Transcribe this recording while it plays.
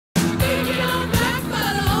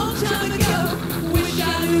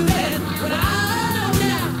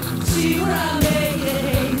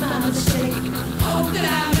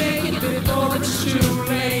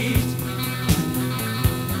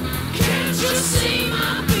see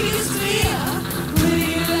my biggest fear?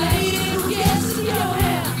 Pretty lady who gets in your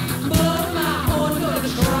hair. But my horn gonna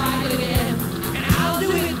try it again, and I'll do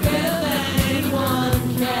it better than anyone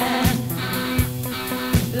can.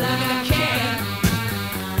 Like I can.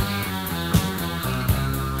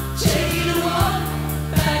 Taking a walk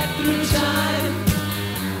back through time.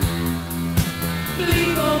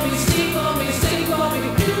 Believe on me, sing for me, sing for me,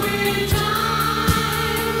 do it in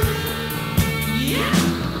time. Yeah.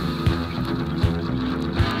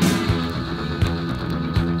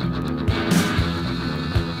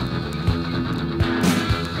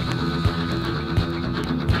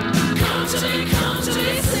 Come to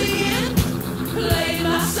me, singing. Play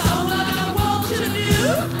my song like I want you to do.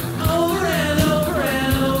 Over and over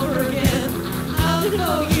and over again. I'll do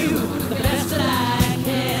for you the best that I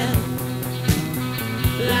can.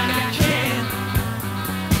 Like I can.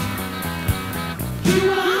 Keep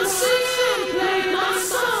on singing, play my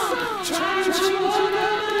song. Try to walk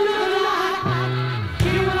up another light.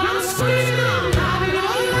 Keep on screaming, I'll be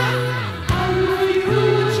alright. I'll do for you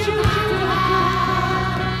what you have to hide.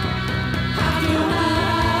 Have to hide.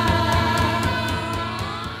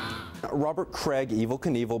 Robert Craig Evel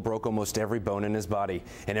Knievel broke almost every bone in his body,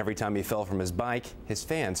 and every time he fell from his bike, his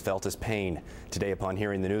fans felt his pain. Today, upon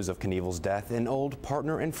hearing the news of Knievel's death, an old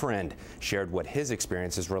partner and friend shared what his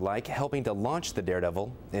experiences were like helping to launch the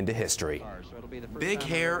Daredevil into history. Big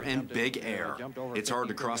hair and big air. It's hard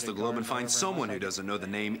to cross the globe and find someone who doesn't know the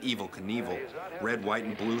name Evel Knievel. Red, white,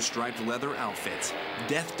 and blue striped leather outfits,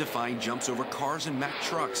 death-defying jumps over cars and Mack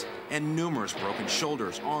trucks, and numerous broken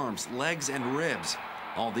shoulders, arms, legs, and ribs.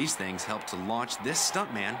 All these things helped to launch this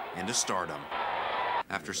stuntman into stardom.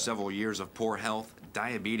 After several years of poor health,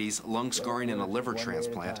 diabetes, lung scarring, and a liver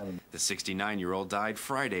transplant, the 69-year-old died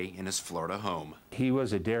Friday in his Florida home. He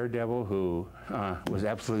was a daredevil who was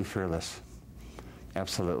absolutely fearless.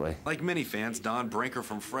 Absolutely. Like many fans, E.Branker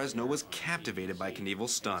from Fresno was captivated by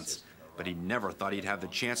Knievel's stunts, but he never thought he'd have the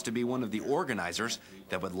chance to be one of the organizers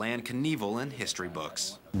that would land Knievel in history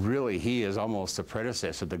books. Really, he is almost the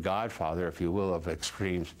predecessor, the godfather, if you will, of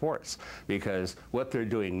extreme sports, because what they're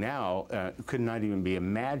doing now could not even be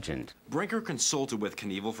imagined. Branker consulted with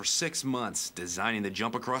Knievel for 6 months, designing the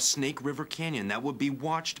jump across Snake River Canyon that would be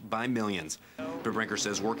watched by millions. But Branker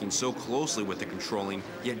says working so closely with the controlling,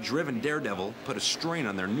 yet driven daredevil put a strain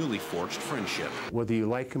on their newly forged friendship. Whether you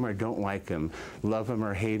like him or don't like him, love him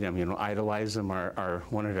or hate him, you know, idolize him or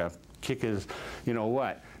wanted to kick his, you know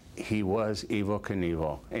what, he was Evel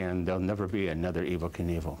Knievel, and there'll never be another Evel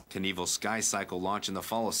Knievel. Knievel's Sky Cycle launch in the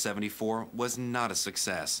fall of '74 was not a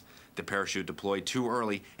success. The parachute deployed too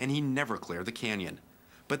early, and he never cleared the canyon.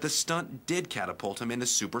 But the stunt did catapult him into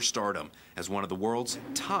superstardom as one of the world's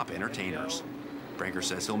top entertainers. Branker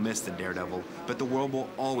says he'll miss the daredevil, but the world will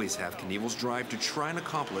always have Knievel's drive to try and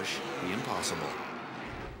accomplish the impossible.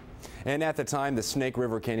 And at the time, the Snake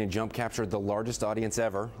River Canyon jump captured the largest audience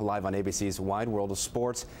ever, live on ABC's Wide World of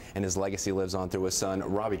Sports, and his legacy lives on through his son,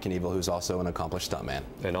 Robbie Knievel, who's also an accomplished stuntman.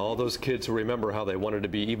 And all those kids who remember how they wanted to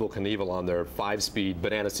be Evel Knievel on their 5-speed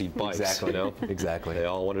banana seat bikes, Exactly. you know? Exactly. They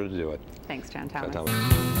all wanted to do it. Thanks, John Thomas. John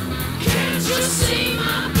Thomas. Can't you see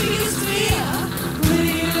my biggest fear?